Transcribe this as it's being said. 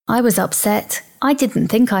I was upset. I didn't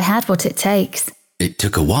think I had what it takes. It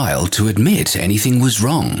took a while to admit anything was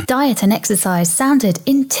wrong. Diet and exercise sounded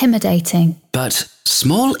intimidating. But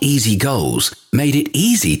small, easy goals made it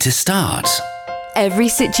easy to start. Every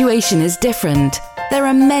situation is different. There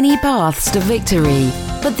are many paths to victory,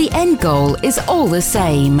 but the end goal is all the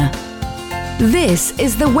same. This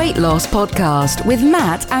is the Weight Loss Podcast with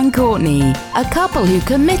Matt and Courtney, a couple who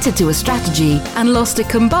committed to a strategy and lost a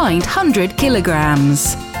combined 100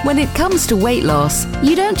 kilograms. When it comes to weight loss,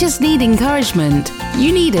 you don't just need encouragement,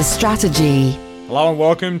 you need a strategy. Hello and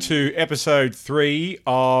welcome to episode 3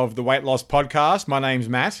 of the Weight Loss Podcast. My name's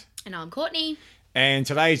Matt. And I'm Courtney. And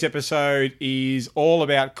today's episode is all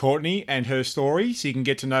about Courtney and her story, so you can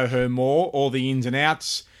get to know her more, all the ins and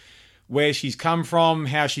outs, where she's come from,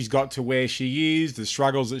 how she's got to where she is, the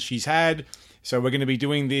struggles that she's had. So we're going to be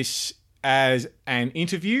doing this as an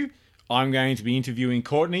interview. I'm going to be interviewing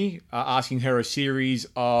Courtney, asking her a series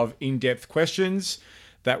of in-depth questions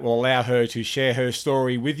that will allow her to share her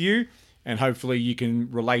story with you. And hopefully you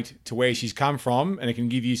can relate to where she's come from and it can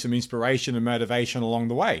give you some inspiration and motivation along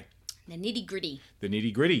the way. The nitty-gritty. The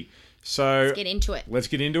nitty-gritty. So let's get into it. Let's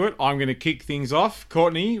get into it. I'm going to kick things off.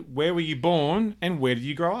 Courtney, where were you born and where did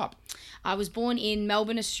you grow up? I was born in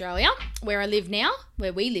Melbourne, Australia, where we live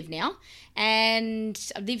now.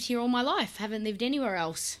 And I've lived here all my life. Haven't lived anywhere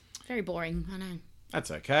else. Very boring, I know.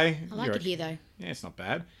 That's okay. I like it here, though. Yeah, it's not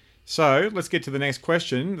bad. So let's get to the next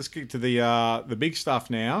question. Let's get to the big stuff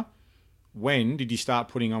now. When did you start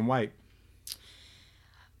putting on weight?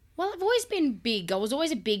 Well, I've always been big. I was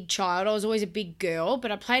always a big child. I was always a big girl,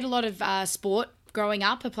 but I played a lot of sport growing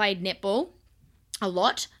up. I played netball a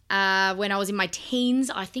lot. When I was in my teens,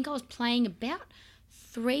 I think I was playing about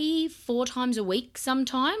 3-4 times a week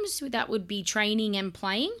sometimes. That would be training and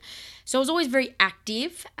playing. So I was always very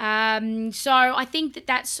active. So I think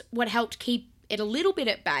that's what helped keep it a little bit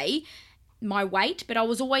at bay, my weight. But I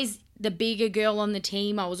was always the bigger girl on the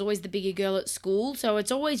team. I was always the bigger girl at school. So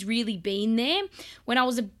it's always really been there. When I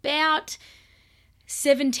was about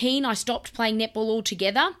 17, I stopped playing netball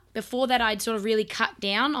altogether. Before that, I'd sort of really cut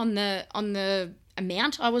down on the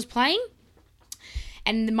amount I was playing.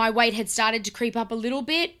 And my weight had started to creep up a little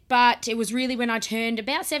bit, but it was really when I turned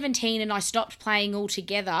about 17 and I stopped playing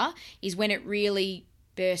altogether is when it really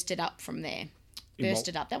bursted up from there.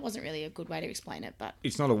 Bursted up. That wasn't really a good way to explain it, but...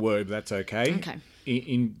 It's not a word, but that's okay. Okay.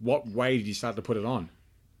 In what way did you start to put it on?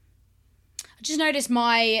 I just noticed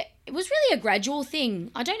it was really a gradual thing.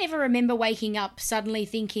 I don't ever remember waking up suddenly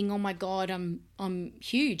thinking, oh my God, I'm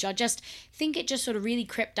huge. I just think it just sort of really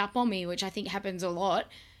crept up on me, which I think happens a lot.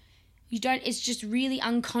 It's just really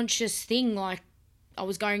unconscious thing. Like I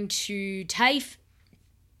was going to TAFE,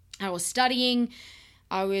 I was studying,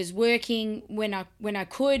 I was working when I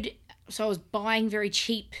could. So I was buying very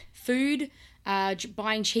cheap food,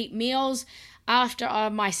 buying cheap meals. After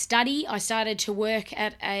my study, I started to work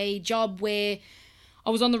at a job where I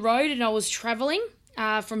was on the road and I was traveling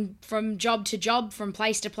from job to job, from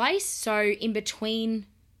place to place. So in between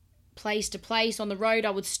place to place on the road, I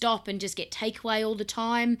would stop and just get takeaway all the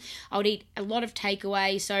time. I would eat a lot of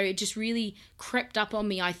takeaway. So it just really crept up on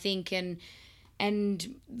me, I think.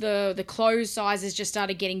 And the clothes sizes just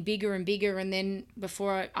started getting bigger and bigger. And then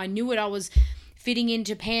before I knew it, I was fitting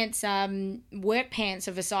into pants, work pants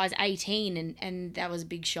of a size 18. And that was a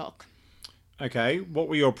big shock. Okay. What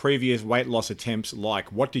were your previous weight loss attempts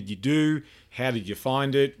like? What did you do? How did you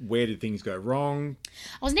find it? Where did things go wrong?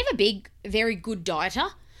 I was never a very good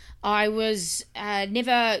dieter. I was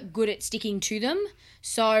never good at sticking to them.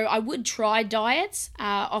 So I would try diets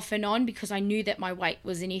off and on because I knew that my weight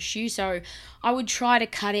was an issue. So I would try to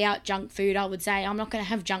cut out junk food. I would say, I'm not going to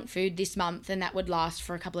have junk food this month, and that would last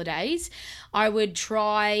for a couple of days. I would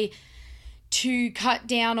try to cut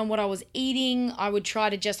down on what I was eating. I would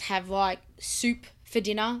try to just have like soup for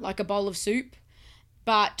dinner, like a bowl of soup.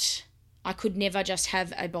 But I could never just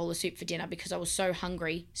have a bowl of soup for dinner because I was so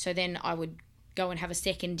hungry. So then I would go and have a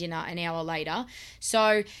second dinner an hour later.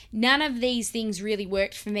 So none of these things really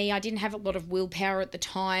worked for me. I didn't have a lot of willpower at the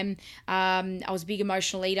time. I was a big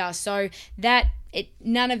emotional eater. So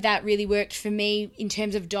none of that really worked for me in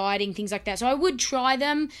terms of dieting, things like that. So I would try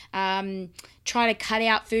them, try to cut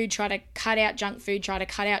out food, try to cut out junk food, try to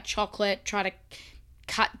cut out chocolate, try to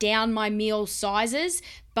cut down my meal sizes.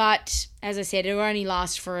 But as I said, it would only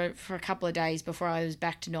last for a couple of days before I was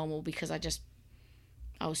back to normal because I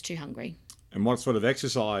was too hungry. And what sort of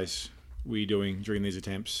exercise were you doing during these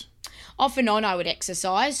attempts? Off and on, I would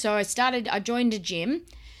exercise. So I joined a gym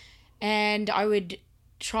and I would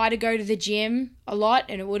try to go to the gym a lot,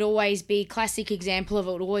 and it would always be classic example of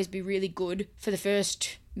it would always be really good for the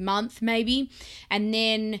first month maybe. And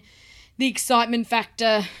then the excitement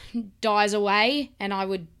factor dies away and I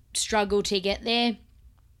would struggle to get there.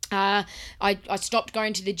 I stopped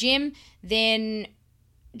going to the gym, then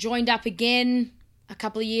joined up again a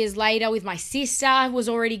couple of years later with my sister, was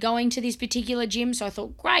already going to this particular gym. So I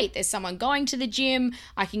thought, great, there's someone going to the gym.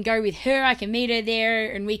 I can go with her. I can meet her there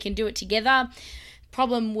and we can do it together.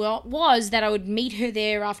 Problem was that I would meet her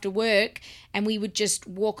there after work and we would just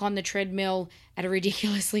walk on the treadmill at a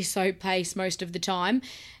ridiculously slow pace most of the time,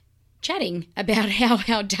 chatting about how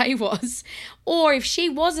our day was. Or if she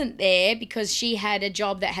wasn't there because she had a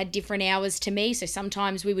job that had different hours to me, so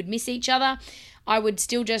sometimes we would miss each other, I would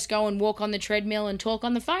still just go and walk on the treadmill and talk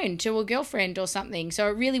on the phone to a girlfriend or something. So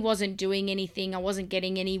it really wasn't doing anything. I wasn't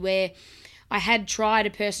getting anywhere. I had tried a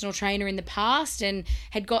personal trainer in the past and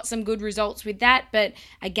had got some good results with that, but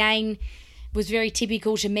again, was very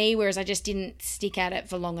typical to me, whereas I just didn't stick at it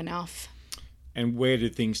for long enough. And where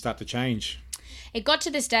did things start to change? It got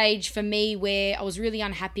to the stage for me where I was really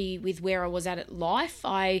unhappy with where I was at life.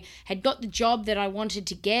 I had got the job that I wanted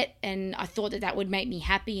to get and I thought that would make me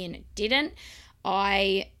happy and it didn't.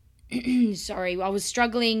 I was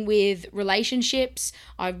struggling with relationships.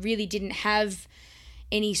 I really didn't have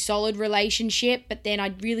any solid relationship, but then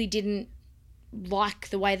I really didn't like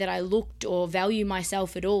the way that I looked or value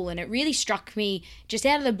myself at all. And it really struck me just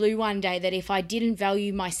out of the blue one day that if I didn't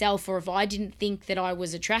value myself or if I didn't think that I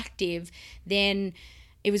was attractive, then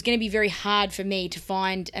it was going to be very hard for me to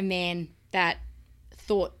find a man that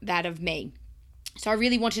thought that of me. So I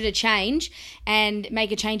really wanted to change and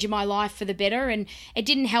make a change in my life for the better. And it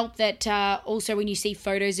didn't help that also when you see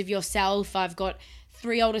photos of yourself, I've got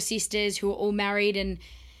 3 older sisters who are all married, and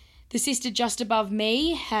the sister just above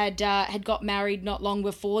me had got married not long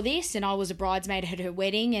before this, and I was a bridesmaid at her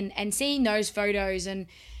wedding. And seeing those photos and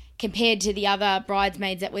compared to the other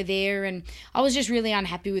bridesmaids that were there, and I was just really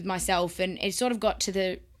unhappy with myself. And it sort of got to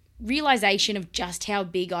the realization of just how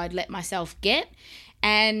big I'd let myself get.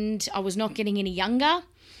 And I was not getting any younger,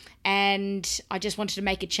 and I just wanted to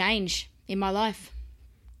make a change in my life.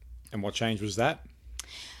 And what change was that?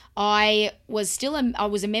 I was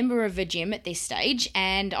a member of a gym at this stage,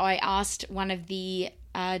 and I asked one of the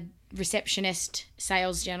receptionist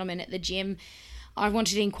sales gentlemen at the gym, I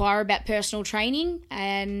wanted to inquire about personal training,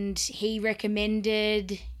 and he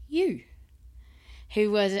recommended you.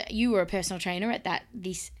 You were a personal trainer at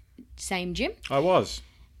this same gym. I was.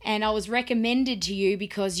 And I was recommended to you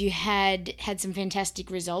because you had some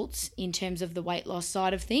fantastic results in terms of the weight loss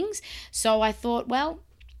side of things. So I thought, well,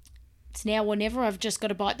 it's now or never. I've just got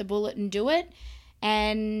to bite the bullet and do it.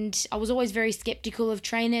 And I was always very skeptical of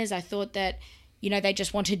trainers. I thought that, they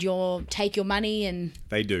just wanted take your money, and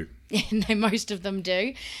they do. And most of them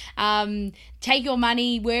do. Take your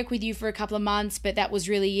money, work with you for a couple of months, but that was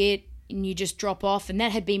really it. And you just drop off. And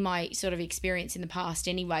that had been my sort of experience in the past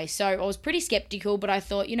anyway. So I was pretty skeptical, but I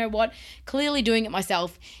thought, you know what? Clearly doing it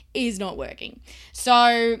myself is not working.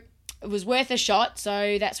 So it was worth a shot.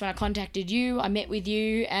 So that's when I contacted you. I met with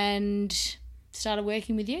you and started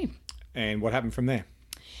working with you. And what happened from there?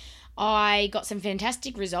 I got some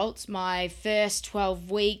fantastic results. My first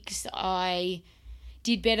 12 weeks, I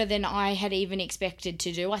did better than I had even expected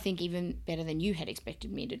to do. I think even better than you had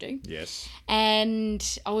expected me to do. Yes. And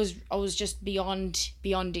I was just beyond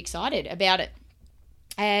excited about it.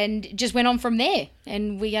 And just went on from there.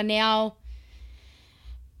 And we are now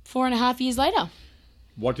 4.5 years later.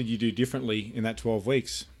 What did you do differently in that 12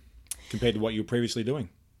 weeks compared to what you were previously doing?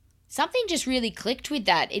 Something just really clicked with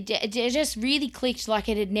that. It just really clicked like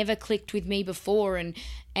it had never clicked with me before.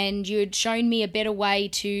 And you had shown me a better way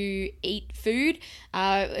to eat food.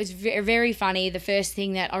 It was very funny. The first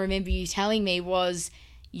thing that I remember you telling me was,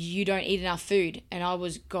 you don't eat enough food. And I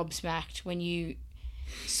was gobsmacked when you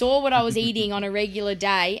saw what I was eating on a regular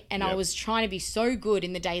day, and yep. I was trying to be so good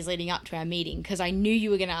in the days leading up to our meeting because I knew you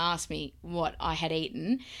were going to ask me what I had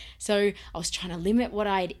eaten. So I was trying to limit what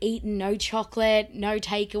I had eaten, no chocolate, no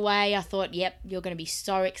takeaway. I thought, yep, you're going to be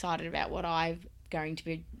so excited about what I'm going to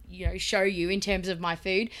be, show you in terms of my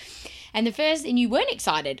food. And you weren't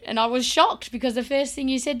excited, and I was shocked because the first thing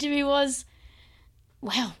you said to me was,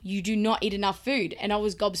 wow, you do not eat enough food. And I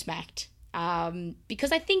was gobsmacked.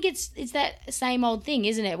 Because I think it's that same old thing,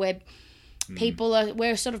 isn't it? Where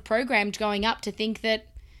we're sort of programmed going up to think that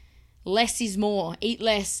less is more, eat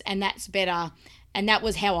less and that's better. And that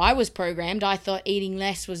was how I was programmed. I thought eating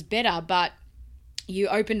less was better, but you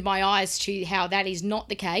opened my eyes to how that is not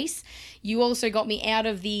the case. You also got me out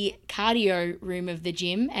of the cardio room of the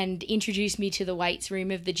gym and introduced me to the weights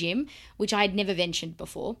room of the gym, which I had never ventured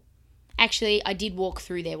before. Actually, I did walk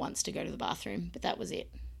through there once to go to the bathroom, but that was it.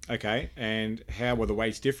 Okay, and how were the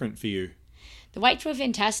weights different for you? The weights were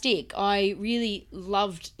fantastic. I really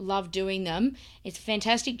loved doing them. It's a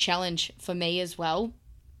fantastic challenge for me as well.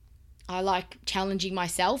 I like challenging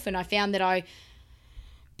myself, and I found that I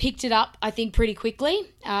picked it up, I think, pretty quickly,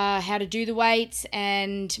 how to do the weights,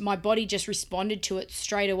 and my body just responded to it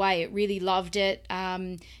straight away. It really loved it.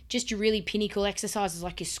 Just your really pinnacle exercises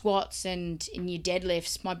like your squats and your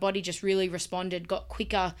deadlifts, my body just really responded, got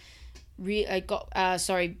quicker,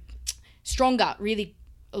 stronger, really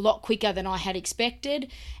a lot quicker than I had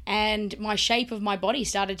expected, and my shape of my body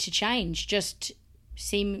started to change.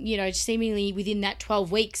 Seemingly within that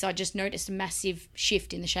 12 weeks, I just noticed a massive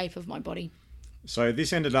shift in the shape of my body. So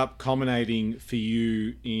this ended up culminating for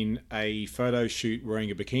you in a photo shoot wearing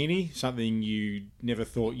a bikini, something you never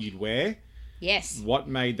thought you'd wear. Yes. What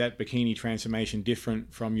made that bikini transformation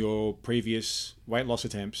different from your previous weight loss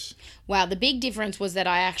attempts? Well, the big difference was that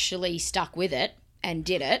I actually stuck with it and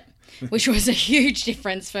did it, which was a huge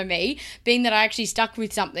difference for me, being that I actually stuck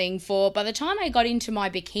with something for, by the time I got into my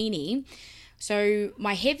bikini, so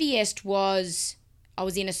my heaviest was, I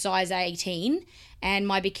was in a size 18 and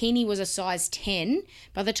my bikini was a size 10.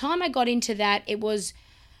 By the time I got into that,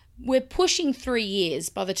 we're pushing 3 years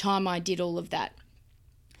by the time I did all of that.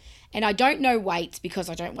 And I don't know weights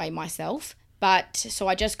because I don't weigh myself. But so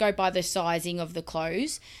I just go by the sizing of the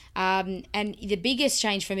clothes. And the biggest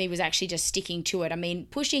change for me was actually just sticking to it. I mean,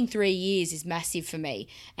 pushing 3 years is massive for me.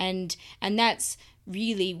 And that's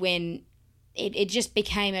really when it just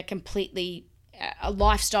became a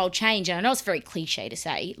lifestyle change. And I know it's very cliche to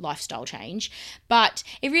say lifestyle change, but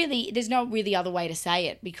there's no really other way to say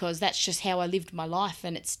it, because that's just how I lived my life,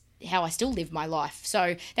 and it's how I still live my life.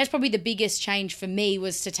 So that's probably the biggest change for me,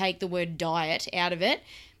 was to take the word diet out of it,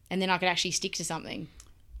 and then I could actually stick to something.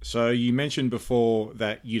 So you mentioned before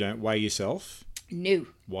that you don't weigh yourself. No.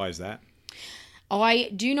 Why is that?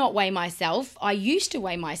 I do not weigh myself. I used to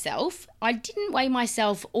weigh myself. I didn't weigh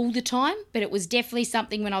myself all the time, but it was definitely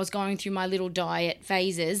something when I was going through my little diet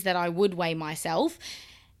phases that I would weigh myself.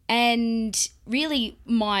 And really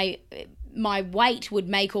my weight would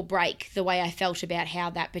make or break the way I felt about how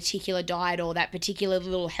that particular diet or that particular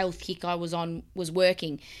little health kick I was on was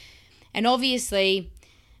working. And obviously,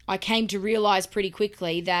 I came to realize pretty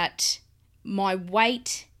quickly that my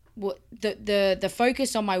weight, the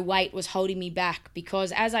focus on my weight was holding me back,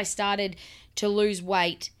 because as I started to lose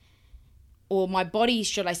weight, or my body,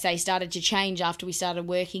 should I say, started to change after we started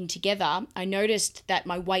working together, I noticed that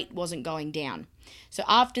my weight wasn't going down. So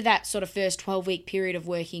after that sort of first 12-week period of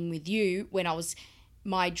working with you, when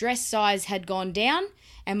my dress size had gone down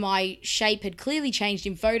and my shape had clearly changed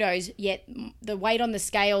in photos, yet the weight on the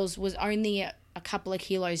scales was only a couple of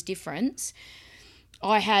kilos difference,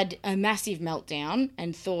 I had a massive meltdown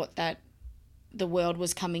and thought that the world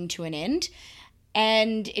was coming to an end.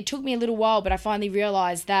 And it took me a little while, but I finally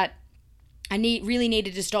realized that I really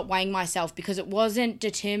needed to stop weighing myself, because it wasn't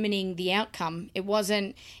determining the outcome. It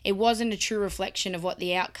wasn't a true reflection of what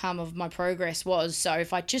the outcome of my progress was. So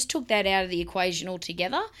if I just took that out of the equation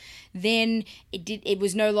altogether, then it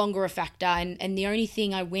was no longer a factor. And the only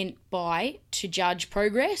thing I went by to judge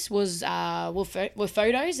progress were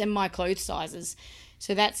photos and my clothes sizes.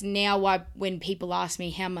 So that's now why when people ask me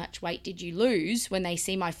how much weight did you lose when they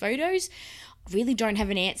see my photos, I really don't have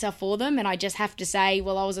an answer for them, and I just have to say,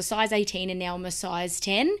 well, I was a size 18 and now I'm a size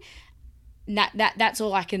 10. That's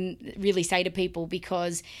all I can really say to people,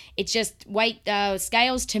 because it's just weight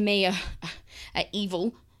scales to me are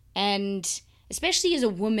evil. And especially as a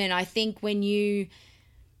woman, I think when you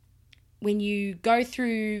go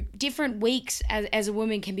through different weeks as a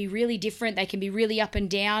woman can be really different. They can be really up and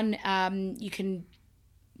down. You can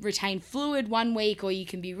retain fluid one week, or you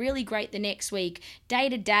can be really great the next week, day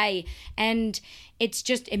to day, and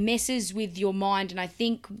it messes with your mind. And I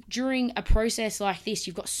think during a process like this,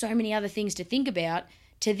 you've got so many other things to think about,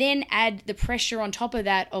 to then add the pressure on top of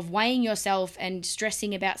that of weighing yourself and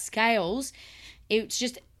stressing about scales. It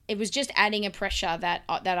was just adding a pressure that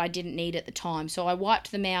I didn't need at the time. So I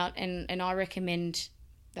wiped them out, and I recommend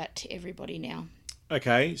that to everybody now.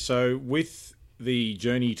 Okay, so with the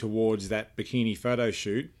journey towards that bikini photo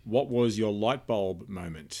shoot, what was your light bulb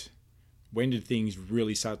moment? When did things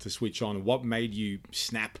really start to switch on? What made you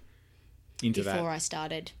snap into that? Before I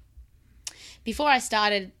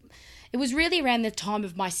started, it was really around the time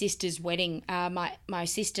of my sister's wedding. My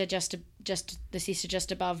sister, the sister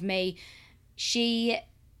just above me, she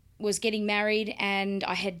was getting married, and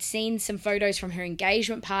I had seen some photos from her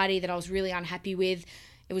engagement party that I was really unhappy with.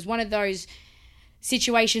 It was one of those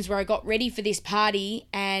situations where I got ready for this party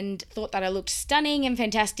and thought that I looked stunning and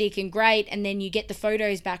fantastic and great, and then you get the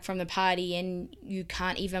photos back from the party and you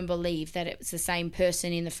can't even believe that it was the same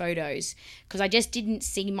person in the photos, because I just didn't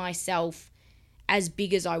see myself as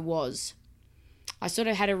big as I was. I sort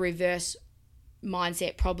of had a reverse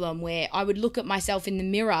mindset problem where I would look at myself in the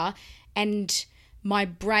mirror and my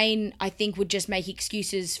brain, I think, would just make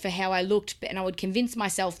excuses for how I looked, and I would convince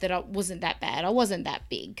myself that I wasn't that bad. I wasn't that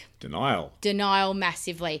big. Denial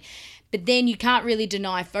massively. But then you can't really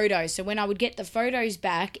deny photos. So when I would get the photos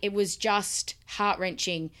back, it was just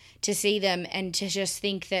heart-wrenching to see them and to just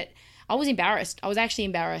think that I was embarrassed. I was actually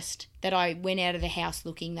embarrassed that I went out of the house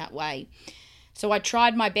looking that way. So I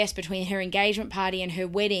tried my best between her engagement party and her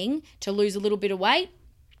wedding to lose a little bit of weight.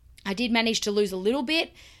 I did manage to lose a little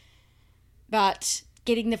bit, but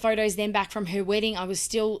getting the photos then back from her wedding, I was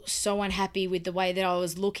still so unhappy with the way that I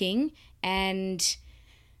was looking. And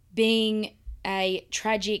being a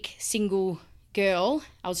tragic single girl,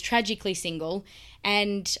 I was tragically single,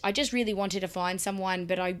 and I just really wanted to find someone,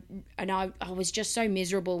 but I was just so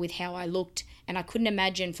miserable with how I looked, and I couldn't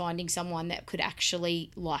imagine finding someone that could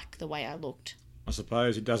actually like the way I looked. I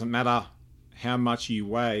suppose it doesn't matter how much you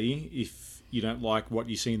weigh if you don't like what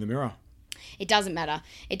you see in the mirror. It doesn't matter.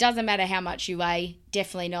 It doesn't matter how much you weigh.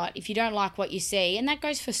 Definitely not. If you don't like what you see, and that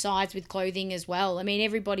goes for size with clothing as well. I mean,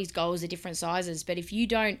 everybody's goals are different sizes, but if you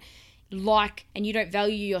don't like and you don't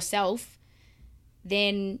value yourself,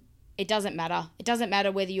 then it doesn't matter. It doesn't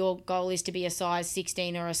matter whether your goal is to be a size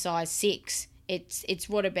 16 or a size 6. It's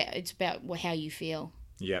about how you feel.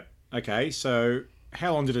 Yep. Okay, so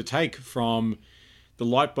how long did it take from the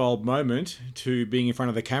light bulb moment to being in front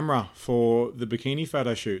of the camera for the bikini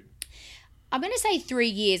photo shoot? I'm going to say 3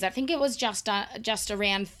 years. I think it was just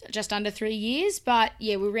under 3 years, but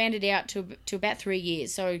yeah, we rounded out to about 3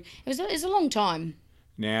 years. So it was a long time.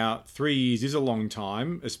 Now, 3 years is a long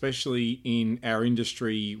time, especially in our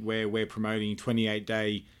industry where we're promoting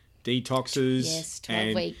 28-day detoxes. Yes, 12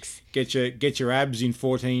 and weeks. Get your abs in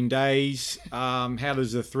 14 days. How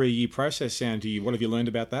does the 3-year process sound to you? What have you learned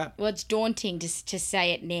about that? Well, it's daunting to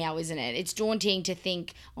say it now, isn't it? It's daunting to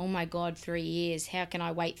think, oh my God, 3 years. How can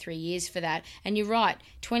I wait 3 years for that? And you're right,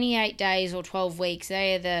 28 days or 12 weeks,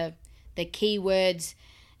 they are the key words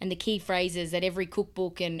and the key phrases that every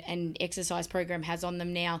cookbook and exercise program has on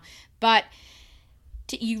them now. But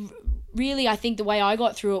I think the way I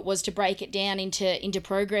got through it was to break it down into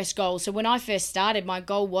progress goals. So when I first started, my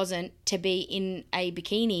goal wasn't to be in a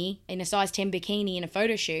bikini, in a size 10 bikini in a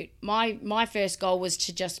photo shoot. My first goal was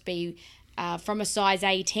to just be from a size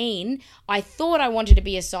 18. I thought I wanted to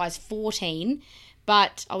be a size 14,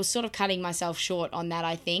 but I was sort of cutting myself short on that,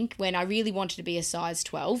 I think, when I really wanted to be a size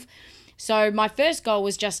 12. So my first goal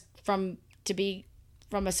was just to be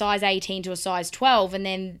from a size 18 to a size 12, and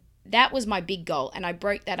then that was my big goal, and I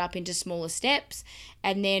broke that up into smaller steps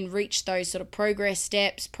and then reached those sort of progress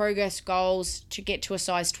goals to get to a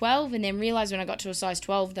size 12, and then realized when I got to a size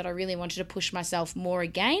 12 that I really wanted to push myself more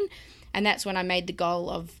again, and that's when I made the goal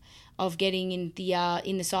of getting in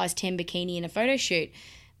the size 10 bikini in a photo shoot.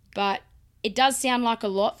 But it does sound like a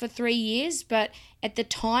lot for 3 years, but at the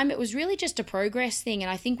time it was really just a progress thing,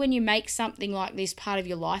 and I think when you make something like this part of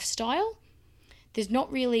your lifestyle, there's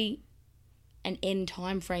not really an end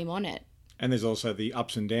time frame on it. And there's also the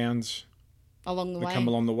ups and downs along the way. Come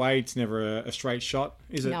along the way. It's never a straight shot,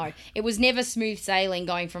 is it? No, it was never smooth sailing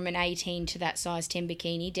going from an 18 to that size 10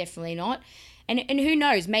 bikini. Definitely not. And who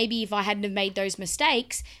knows? Maybe if I hadn't have made those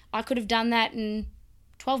mistakes, I could have done that in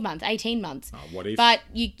 12 months, 18 months. Oh, what if? But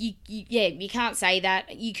you can't say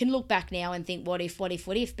that. You can look back now and think, what if? But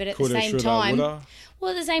at the same time,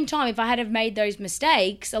 well, at the same time, if I had have made those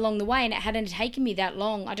mistakes along the way and it hadn't taken me that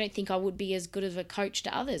long, I don't think I would be as good of a coach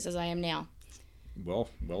to others as I am now. Well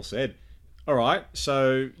said. All right,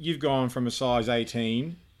 so you've gone from a size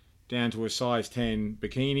 18 down to a size 10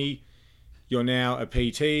 bikini. You're now a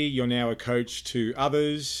PT. You're now a coach to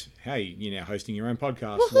others. Hey, you're now hosting your own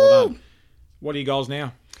podcast. Woohoo! Well done. What are your goals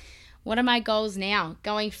now? What are my goals now?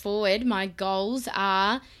 Going forward, my goals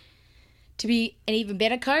are to be an even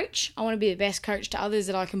better coach. I want to be the best coach to others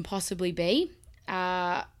that I can possibly be.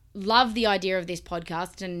 Love the idea of this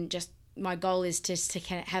podcast, and just my goal is to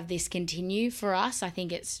have this continue for us. I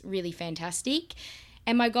think it's really fantastic.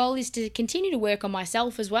 And my goal is to continue to work on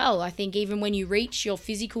myself as well. I think even when you reach your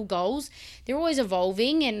physical goals, they're always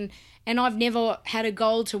evolving, and I've never had a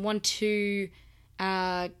goal to want to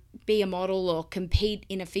be a model or compete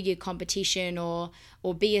in a figure competition or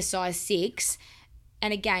be a size 6.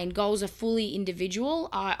 And again, goals are fully individual.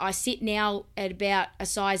 I sit now at about a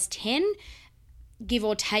size 10. give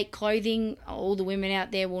or take clothing. All the women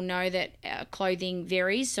out there will know that clothing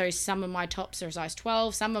varies. So some of my tops are a size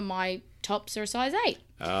 12, some of my tops are a size 8.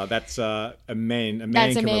 That's a man. A man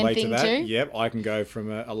That's can a man relate to thing that. too? Yep, I can go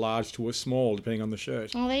from a large to a small depending on the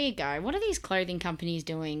shirt. Oh, there you go. What are these clothing companies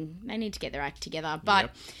doing? They need to get their act together. But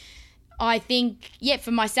Yep. I think,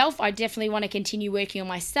 for myself, I definitely want to continue working on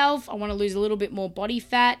myself. I want to lose a little bit more body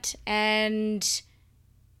fat. And,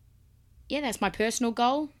 that's my personal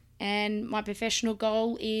goal. And my professional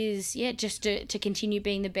goal is, just to continue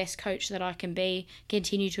being the best coach that I can be,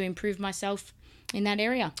 continue to improve myself in that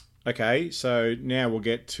area. Okay, so now we'll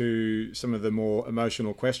get to some of the more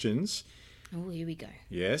emotional questions. Oh, here we go.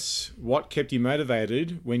 Yes. What kept you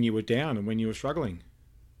motivated when you were down and when you were struggling?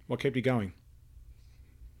 What kept you going?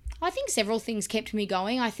 I think several things kept me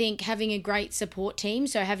going. I think having a great support team,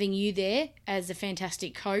 so having you there as a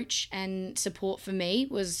fantastic coach and support for me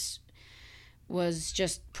was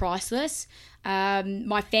just priceless.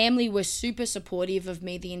 My family was super supportive of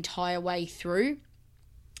me the entire way through.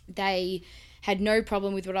 They had no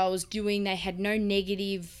problem with what I was doing. They had no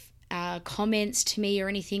negative comments to me or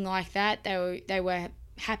anything like that. They were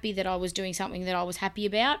happy that I was doing something that I was happy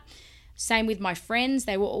about. Same with my friends.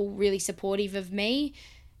 They were all really supportive of me.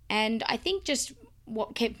 And I think just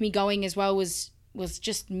what kept me going as well was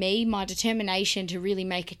just me, my determination to really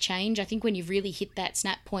make a change. I think when you've really hit that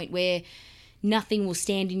snap point where nothing will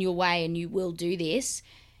stand in your way and you will do this,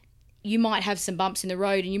 you might have some bumps in the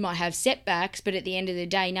road and you might have setbacks, but at the end of the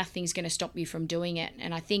day, nothing's going to stop you from doing it.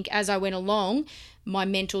 And I think as I went along, my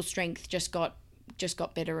mental strength just got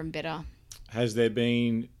better and better. Has there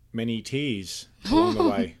been many tears along the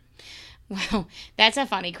way? Well, that's a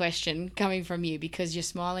funny question coming from you because you're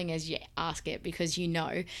smiling as you ask it because you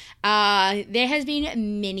know. There has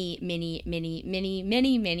been many, many, many, many,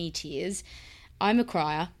 many, many tears. I'm a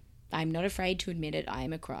crier. I'm not afraid to admit it. I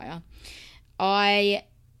am a crier.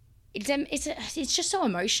 It's just so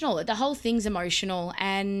emotional. The whole thing's emotional,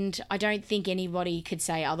 and I don't think anybody could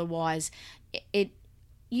say otherwise.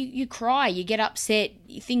 You cry, you get upset,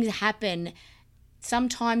 things happen.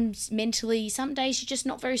 Sometimes mentally, some days you're just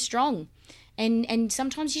not very strong, and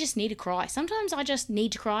sometimes you just need to cry. Sometimes I just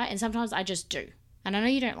need to cry, and sometimes I just do. And I know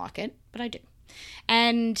you don't like it, but I do.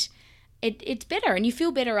 And it's better, and you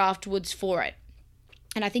feel better afterwards for it.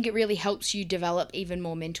 And I think it really helps you develop even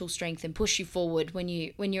more mental strength and push you forward when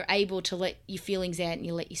you're able to let your feelings out and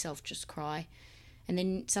you let yourself just cry. And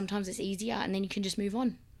then sometimes it's easier and then you can just move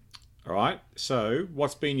on. All right. So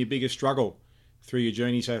what's been your biggest struggle through your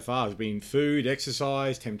journey so far? Has it been food,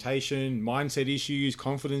 exercise, temptation, mindset issues,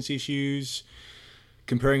 confidence issues,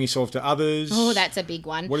 comparing yourself to others? Oh, that's a big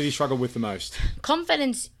one. What have you struggled with the most?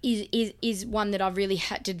 Confidence is one that I've really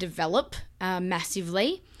had to develop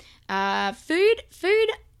massively. Food,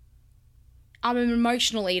 I'm an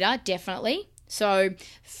emotional eater, definitely. So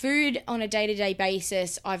food on a day-to-day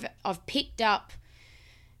basis, I've picking up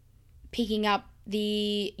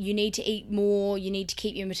you need to eat more, you need to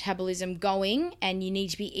keep your metabolism going, and you need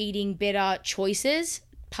to be eating better choices,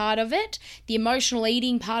 part of it. The emotional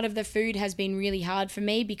eating part of the food has been really hard for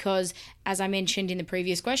me because, as I mentioned in the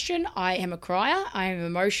previous question, I am a crier. I am an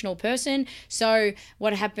emotional person. So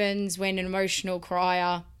what happens when an emotional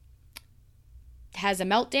crier has a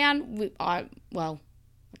meltdown? I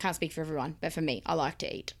can't speak for everyone, but for me, I like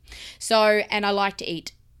to eat. And I like to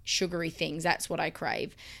eat sugary things. That's what I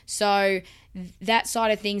crave. So that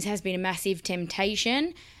side of things has been a massive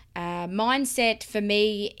temptation. Mindset for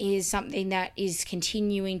me is something that is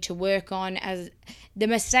continuing to work on. As the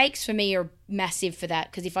mistakes for me are massive for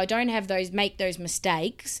that, because if I don't make those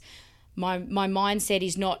mistakes, my mindset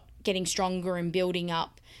is not getting stronger and building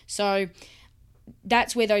up. So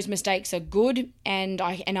that's where those mistakes are good, and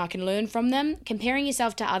I can learn from them. Comparing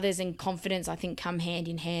yourself to others and confidence, I think, come hand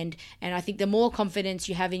in hand. And I think the more confidence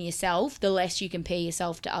you have in yourself, the less you compare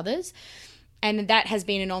yourself to others. And that has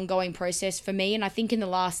been an ongoing process for me. And I think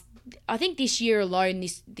this year alone,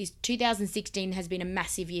 this 2016 has been a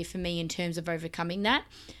massive year for me in terms of overcoming that.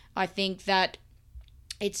 I think that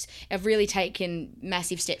I've really taken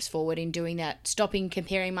massive steps forward in doing that, stopping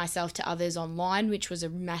comparing myself to others online, which was a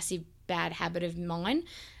massive bad habit of mine,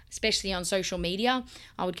 especially on social media.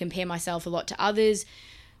 I would compare myself a lot to others,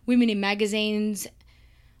 women in magazines.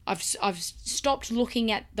 I've stopped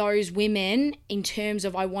looking at those women in terms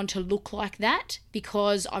of I want to look like that,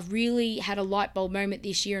 because I've really had a light bulb moment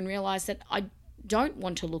this year and realized that I don't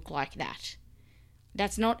want to look like that.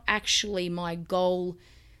 That's not actually my goal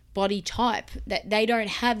body type. That they don't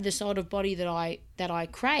have the sort of body that I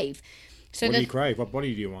crave. So what do you crave? What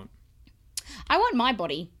body do you want? I want my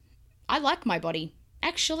body. I like my body.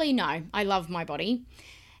 Actually, no, I love my body.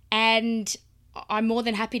 And I'm more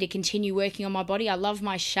than happy to continue working on my body. I love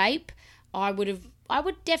my shape. I would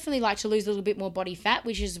definitely like to lose a little bit more body fat,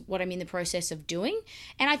 which is what I'm in the process of doing.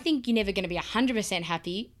 And I think you're never going to be 100%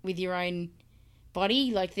 happy with your own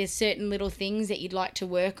body. Like, there's certain little things that you'd like to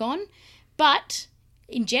work on. But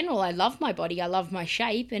in general, I love my body. I love my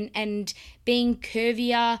shape, and being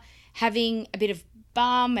curvier, having a bit of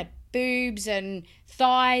bum and boobs and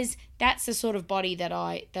thighs, that's the sort of body that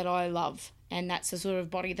I love. And that's the sort of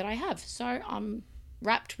body that I have. So I'm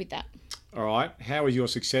wrapped with that. All right. How has your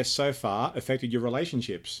success so far affected your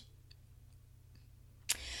relationships?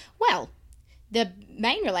 Well, the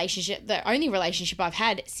only relationship I've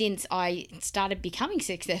had since I started becoming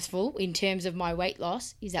successful in terms of my weight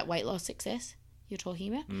loss, is that weight loss success you're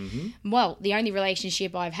talking about? Mm-hmm. Well, the only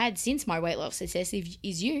relationship I've had since my weight loss success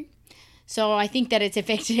is you. So I think that it's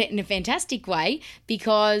affected it in a fantastic way,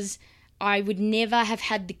 because I would never have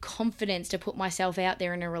had the confidence to put myself out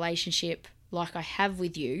there in a relationship like I have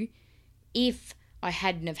with you if I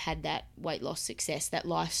hadn't have had that weight loss success, that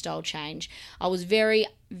lifestyle change. I was very,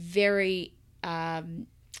 very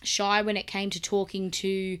shy when it came to talking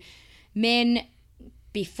to men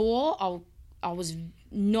before. I was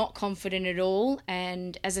not confident at all.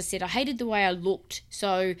 And as I said, I hated the way I looked.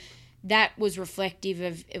 So that was reflective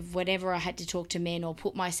of whenever I had to talk to men or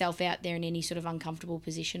put myself out there in any sort of uncomfortable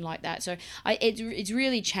position like that. So it's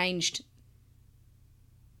really changed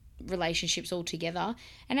relationships altogether.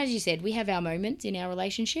 And as you said, we have our moments in our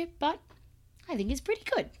relationship, but I think it's pretty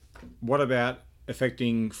good. What about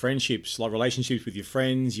affecting friendships, like relationships with your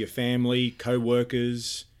friends, your family,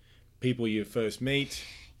 co-workers, people you first meet?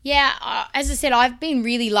 Yeah, as I said, I've been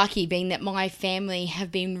really lucky being that my family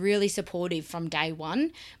have been really supportive from day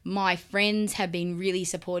one. My friends have been really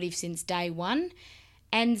supportive since day one.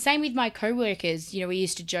 And same with my co-workers. You know, we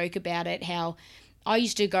used to joke about it, how I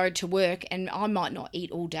used to go to work and I might not eat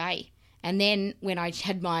all day. And then when I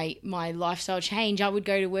had my lifestyle change, I would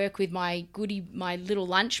go to work with my little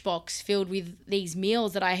lunchbox filled with these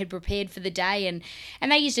meals that I had prepared for the day. And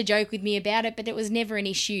they used to joke with me about it, but it was never an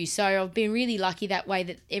issue. So I've been really lucky that way,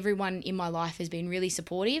 that everyone in my life has been really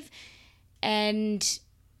supportive, and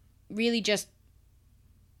really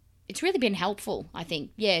it's really been helpful, I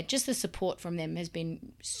think. Yeah, just the support from them has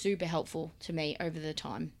been super helpful to me over the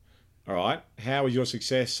time. All right. How has your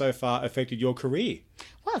success so far affected your career?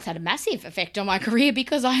 Well, it's had a massive effect on my career,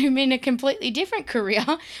 because I'm in a completely different career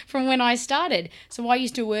from when I started. So I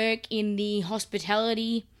used to work in the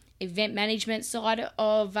hospitality, event management side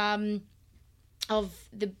of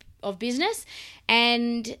business,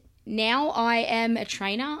 and now I am a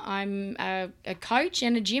trainer. I'm a coach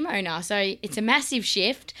and a gym owner. So it's a massive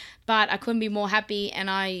shift, but I couldn't be more happy, and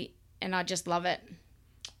I just love it.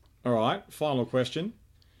 All right. Final question.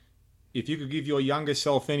 If you could give your younger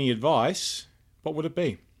self any advice, what would it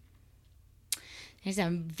be? That's a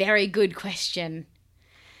very good question.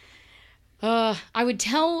 I would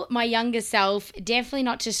tell my younger self definitely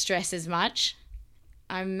not to stress as much.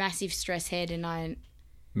 I'm a massive stress head, and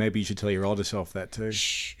Maybe you should tell your older self that too.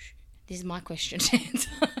 Shh. This is my question to answer.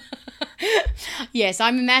 Yes,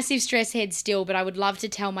 I'm a massive stress head still, but I would love to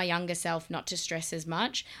tell my younger self not to stress as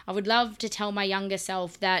much. I would love to tell my younger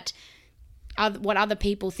self that what other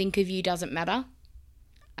people think of you doesn't matter.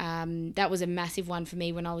 That was a massive one for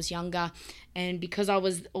me when I was younger. And because I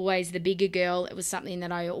was always the bigger girl, it was something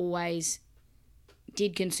that I always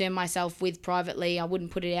did concern myself with privately. I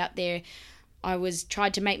wouldn't put it out there. I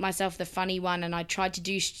tried to make myself the funny one, and I tried to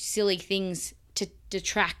do silly things to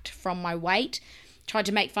detract from my weight. Tried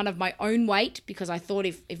to make fun of my own weight, because I thought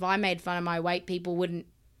if I made fun of my weight, people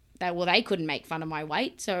they couldn't make fun of my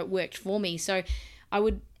weight. So it worked for me. So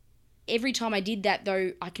every time I did that,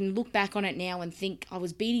 though, I can look back on it now and think I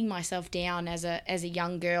was beating myself down as a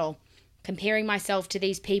young girl, comparing myself to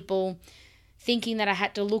these people, thinking that I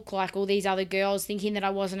had to look like all these other girls, thinking that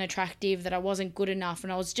I wasn't attractive, that I wasn't good enough,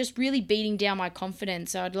 and I was just really beating down my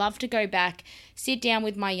confidence. So I'd love to go back, sit down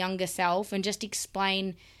with my younger self, and just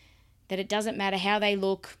explain that it doesn't matter how they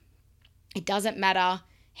look. It doesn't matter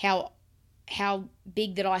how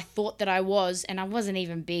big that I thought that I was, and I wasn't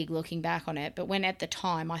even big looking back on it, but when at the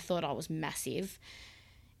time I thought I was massive,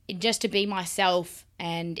 just to be myself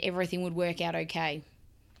and everything would work out okay.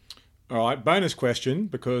 All right, bonus question,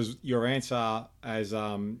 because your answer has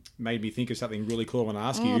made me think of something really cool I want to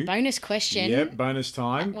ask you. Bonus question. Yep, bonus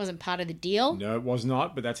time. That wasn't part of the deal. No, it was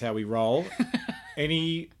not, but that's how we roll.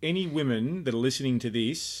 Any women that are listening to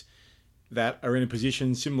this that are in a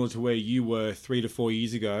position similar to where you were 3 to 4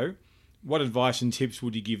 years ago, what advice and tips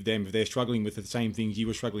would you give them if they're struggling with the same things you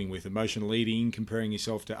were struggling with? Emotional eating, comparing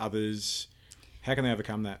yourself to others. How can they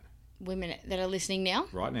overcome that? Women that are listening now?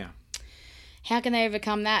 Right now. How can they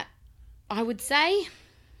overcome that? I would say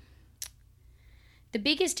the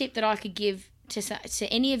biggest tip that I could give to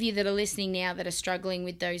any of you that are listening now that are struggling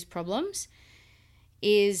with those problems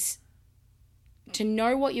is to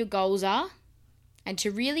know what your goals are and to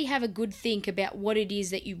really have a good think about what it is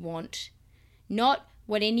that you want. Not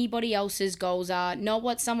what anybody else's goals are, not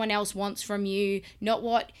what someone else wants from you, not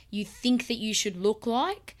what you think that you should look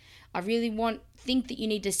like. I really think that you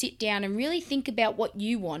need to sit down and really think about what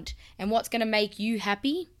you want and what's going to make you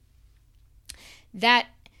happy. That's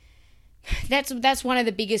one of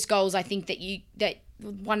the biggest goals I think that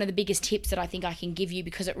one of the biggest tips that I think I can give you,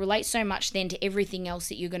 because it relates so much then to everything else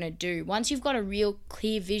that you're going to do. Once you've got a real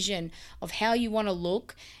clear vision of how you want to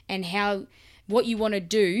look and what you want to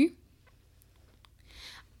do,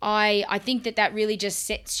 I think that really just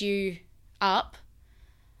sets you up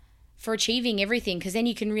for achieving everything, because then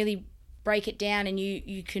you can really break it down and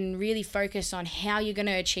you can really focus on how you're going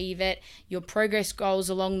to achieve it, your progress goals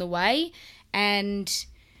along the way. And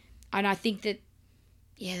I think that,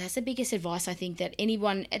 that's the biggest advice I think that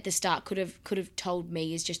anyone at the start could have told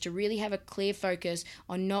me, is just to really have a clear focus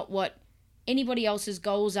on not what anybody else's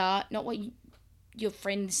goals are, not what your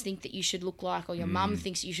friends think that you should look like, or your mum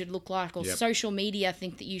thinks you should look like, or social media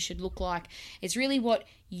think that you should look like. It's really what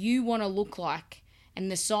you want to look like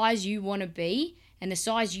and the size you want to be and the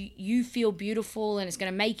size you feel beautiful and it's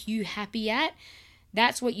going to make you happy at.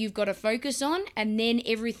 That's what you've got to focus on, and then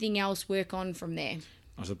everything else work on from there.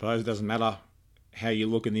 I suppose it doesn't matter how you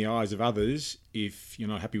look in the eyes of others if you're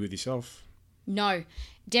not happy with yourself. No,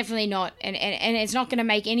 definitely not. And it's not going to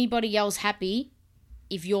make anybody else happy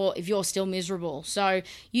if you're still miserable. So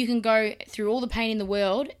you can go through all the pain in the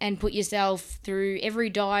world and put yourself through every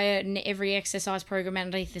diet and every exercise program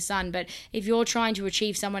underneath the sun, but if you're trying to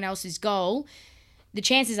achieve someone else's goal, the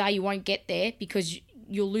chances are you won't get there, because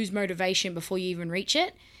you'll lose motivation before you even reach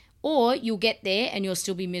it, or you'll get there and you'll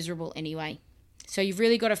still be miserable anyway. So you've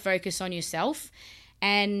really got to focus on yourself,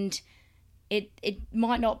 and it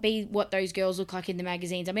might not be what those girls look like in the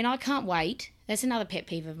magazines. I mean, I can't wait. That's another pet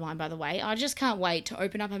peeve of mine, by the way. I just can't wait to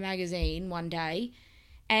open up a magazine one day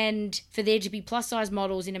and for there to be plus size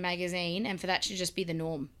models in a magazine and for that to just be the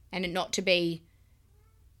norm and it not to be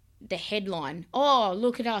the headline. Oh,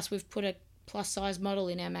 look at us. We've put a plus size model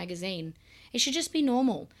in our magazine. It should just be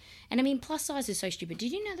normal. And I mean, plus size is so stupid.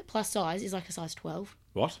 Did you know that plus size is like a size 12?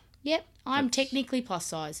 What? Yep, I'm technically plus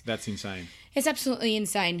size. That's insane. It's absolutely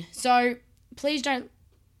insane. So please don't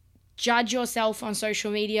judge yourself on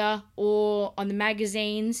social media or on the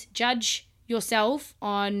magazines. Judge yourself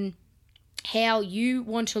on how you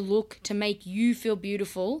want to look to make you feel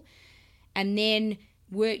beautiful, and then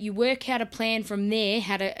you work out a plan from there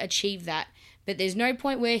how to achieve that. But there's no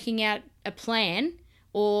point working out a plan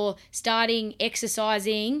or starting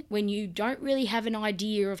exercising when you don't really have an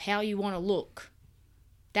idea of how you want to look.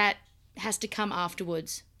 That has to come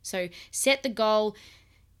afterwards. So set the goal,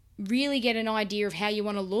 really get an idea of how you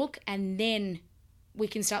want to look, and then we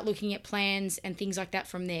can start looking at plans and things like that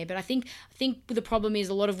from there. But I think the problem is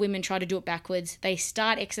a lot of women try to do it backwards. They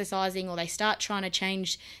start exercising or they start trying to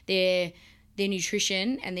change their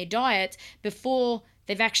nutrition and their diets before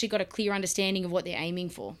they've actually got a clear understanding of what they're aiming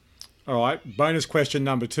for. All right, bonus question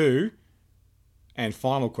number 2 and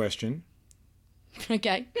final question.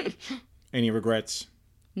 Okay. Any regrets?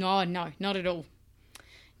 No, not at all.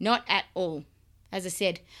 Not at all. As I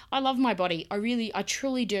said, I love my body. I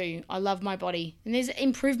truly do. I love my body. And there's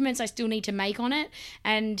improvements I still need to make on it.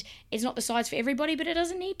 And it's not the size for everybody, but it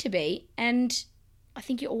doesn't need to be. And I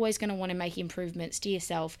think you're always going to want to make improvements to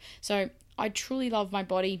yourself. So I truly love my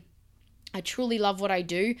body. I truly love what I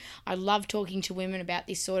do. I love talking to women about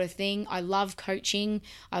this sort of thing. I love coaching.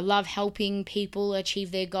 I love helping people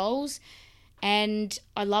achieve their goals. And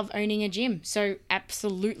I love owning a gym. So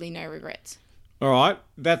absolutely no regrets. All right,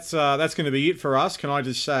 that's going to be it for us. Can I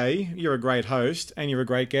just say you're a great host and you're a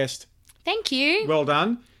great guest. Thank you. Well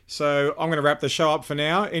done. So I'm going to wrap the show up for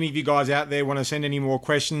now. Any of you guys out there want to send any more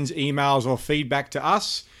questions, emails or feedback to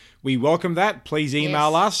us, we welcome that. Please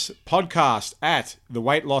email us,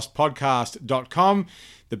 podcast@theweightlosspodcast.com.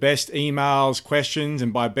 The best emails, questions,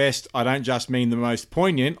 and by best, I don't just mean the most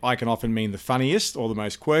poignant. I can often mean the funniest or the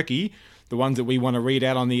most quirky. The ones that we want to read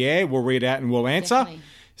out on the air, we'll read out and we'll answer. Definitely.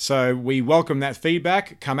 So we welcome that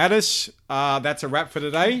feedback. Come at us. That's a wrap for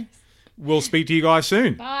today. We'll speak to you guys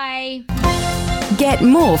soon. Bye. Get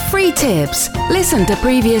more free tips, listen to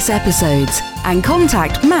previous episodes, and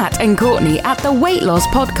contact Matt and Courtney at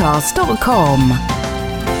theweightlosspodcast.com.